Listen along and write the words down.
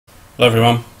Hello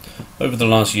everyone. Over the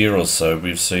last year or so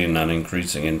we've seen an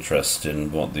increasing interest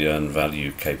in what the earned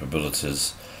value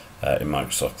capabilities in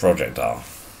Microsoft Project are.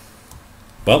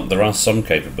 Well, there are some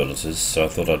capabilities, so I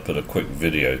thought I'd put a quick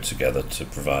video together to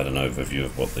provide an overview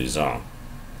of what these are.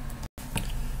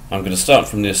 I'm going to start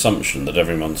from the assumption that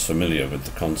everyone's familiar with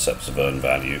the concepts of earned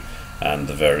value and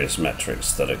the various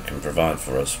metrics that it can provide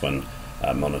for us when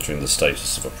monitoring the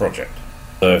status of a project.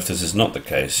 So if this is not the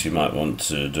case, you might want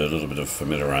to do a little bit of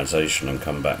familiarization and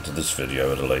come back to this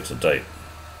video at a later date.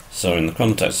 So in the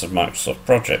context of Microsoft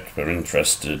Project, we're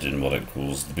interested in what it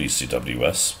calls the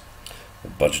BCWS,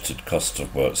 or Budgeted Cost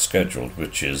of Work Scheduled,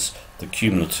 which is the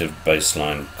cumulative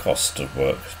baseline cost of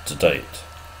work to date.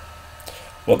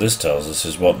 What this tells us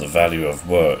is what the value of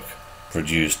work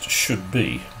produced should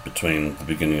be between the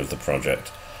beginning of the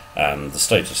project and the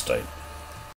status date.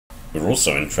 We're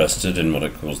also interested in what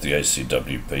it calls the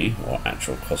ACWP, or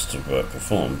Actual Cost of Work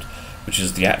Performed, which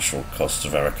is the actual cost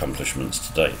of our accomplishments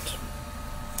to date.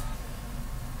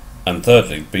 And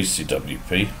thirdly,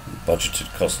 BCWP,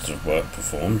 Budgeted Cost of Work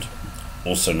Performed,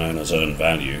 also known as earned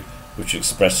value, which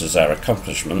expresses our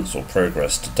accomplishments or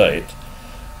progress to date,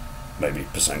 maybe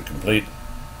percent complete,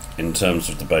 in terms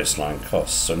of the baseline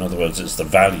costs. So in other words, it's the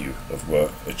value of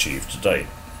work achieved to date.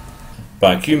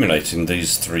 By accumulating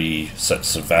these three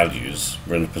sets of values,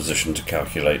 we're in a position to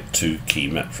calculate two key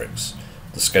metrics: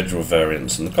 the schedule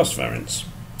variance and the cost variance.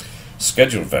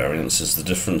 Schedule variance is the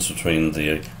difference between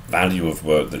the value of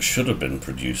work that should have been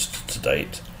produced to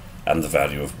date and the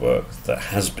value of work that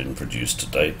has been produced to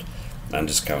date, and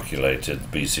is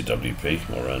calculated BCWP,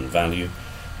 or earned value,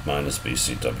 minus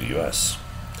BCWS.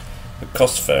 The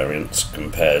cost variance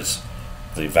compares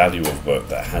the value of work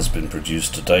that has been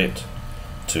produced to date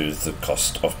to the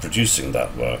cost of producing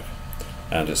that work,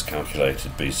 and is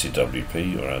calculated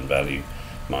BCWP, or earned value,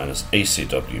 minus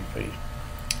ACWP.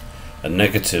 A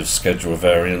negative schedule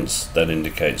variance then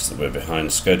indicates that we're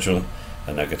behind schedule.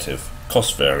 A negative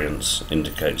cost variance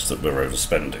indicates that we're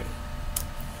overspending.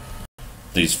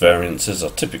 These variances are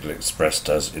typically expressed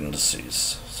as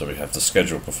indices. So we have the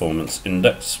Schedule Performance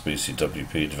Index,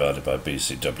 BCWP divided by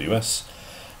BCWS,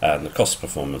 and the Cost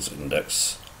Performance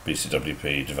Index,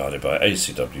 BCWP divided by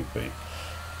ACWP.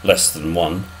 Less than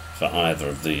 1 for either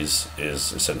of these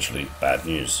is essentially bad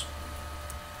news.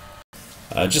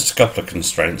 Just a couple of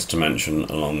constraints to mention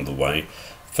along the way.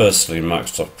 Firstly,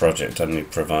 Microsoft Project only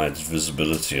provides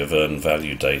visibility of earned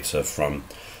value data from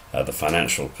the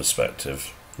financial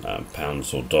perspective,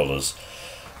 pounds or dollars.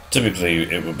 Typically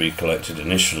it will be collected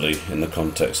initially in the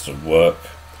context of work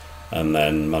and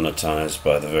then monetized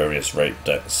by the various rate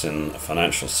decks in a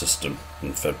financial system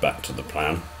and fed back to the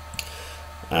plan.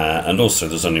 And also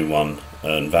there's only one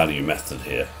earned value method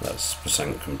here, that's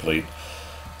percent complete.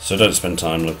 So don't spend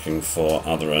time looking for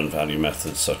other earned value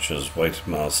methods such as weighted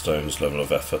milestones, level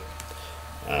of effort,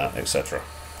 etc.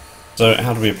 So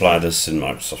how do we apply this in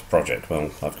Microsoft Project?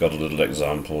 Well, I've got a little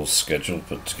example schedule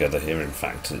put together here. In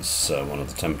fact, it's one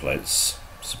of the templates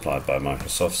supplied by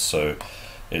Microsoft. So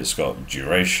it's got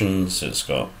durations, it's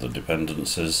got the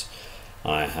dependencies.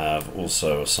 I have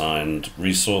also assigned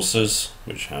resources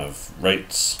which have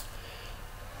rates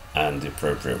and the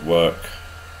appropriate work,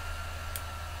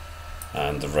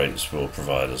 and the rates will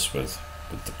provide us with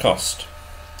the cost.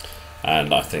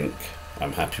 And I think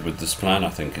I'm happy with this plan. I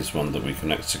think it's one that we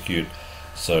can execute.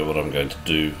 So what I'm going to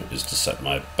do is to set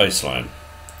my baseline.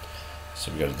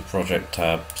 So we go to the Project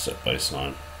tab, set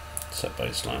baseline,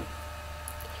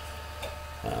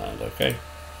 and okay.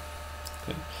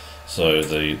 So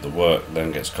the work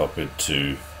then gets copied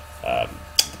to the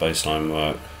baseline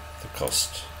work, the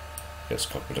cost gets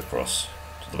copied across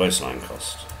to the baseline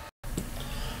cost.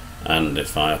 And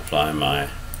if I apply my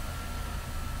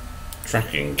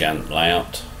tracking Gantt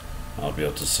layout, I'll be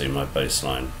able to see my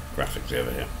baseline graphically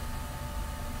over here.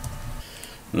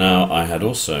 Now I had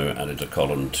also added a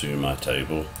column to my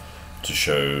table to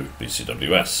show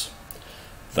BCWS.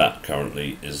 That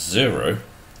currently is 0,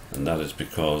 and that is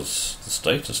because the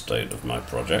status date of my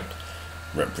project,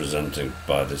 represented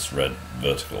by this red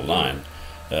vertical line,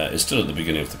 is still at the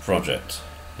beginning of the project.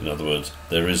 In other words,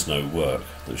 there is no work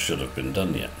that should have been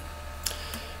done yet.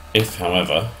 If,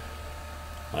 however,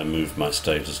 I move my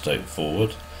status date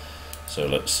forward, so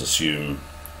let's assume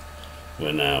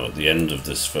we're now at the end of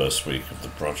this first week of the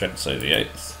project, say the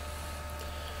 8th.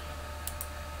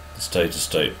 The status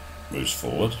date moves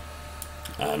forward,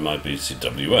 and my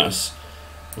BCWS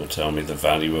will tell me the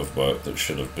value of work that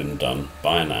should have been done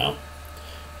by now,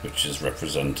 which is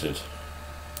represented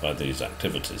by these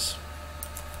activities.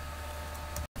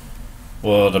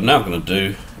 What I'm now going to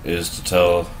do is to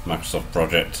tell Microsoft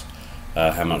Project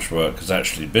how much work has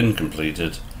actually been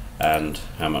completed and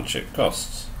how much it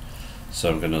costs. So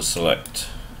I'm going to select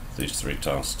these 3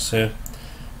 tasks here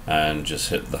and just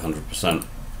hit the 100%,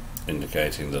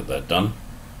 indicating that they're done.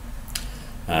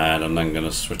 And I'm then going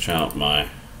to switch out my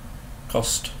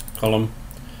cost column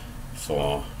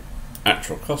for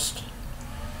actual cost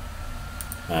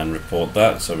and report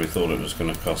that. So we thought it was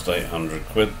going to cost 800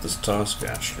 quid this task, it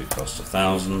actually cost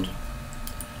 1,000,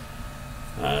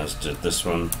 as did this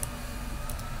one,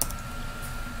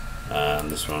 and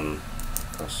this one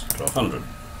cost 1,200,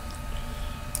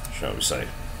 shall we say.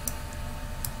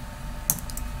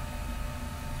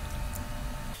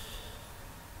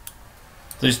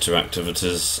 These 2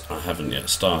 activities I haven't yet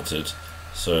started,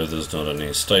 so there's not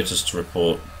any status to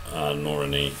report nor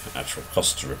any actual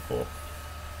cost to report.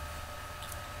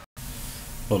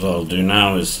 What I'll do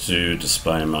now is to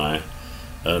display my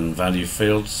earn value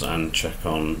fields and check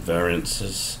on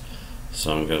variances.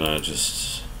 So I'm going to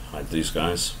just hide these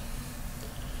guys.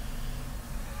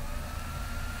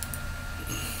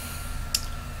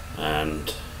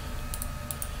 And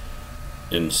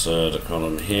insert a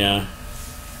column here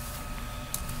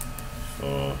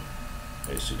for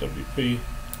ACWP.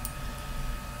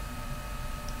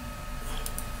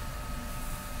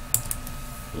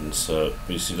 Insert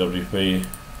BCWP.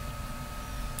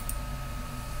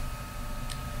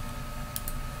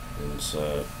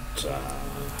 Insert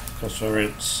cost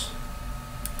variance.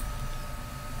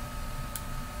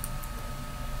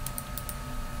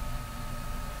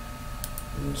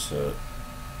 Insert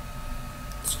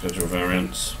schedule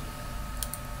variance.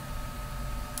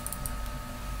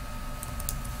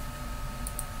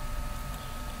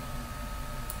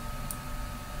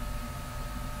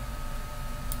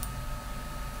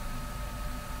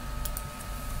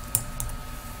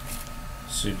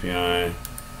 CPI.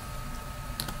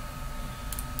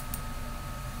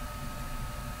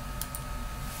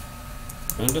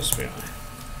 And SPI.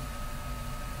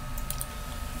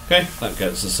 Okay, that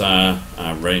gets us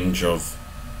our range of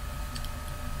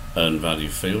earn value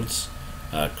fields.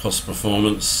 Cost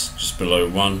performance just below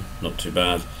 1, not too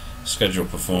bad. Schedule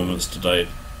performance to date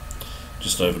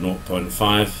just over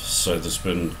 0.5, so there's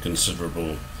been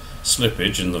considerable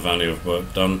slippage in the value of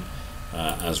work done,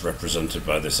 as represented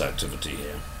by this activity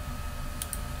here.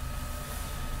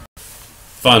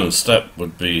 Final step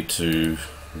would be to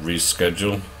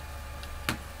reschedule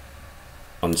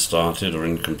unstarted or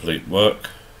incomplete work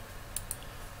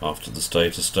after the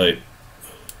status date.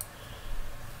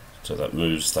 So that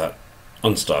moves that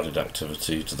unstarted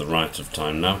activity to the right of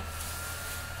time now.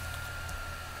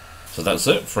 So that's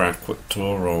it for our quick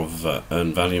tour of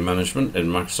earned value management in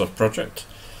Microsoft Project.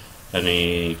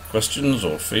 Any questions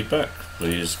or feedback,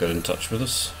 please get in touch with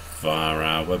us via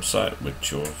our website,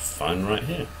 which you'll find right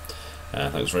here.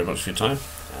 Thanks very much for your time,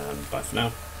 and bye for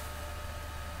now.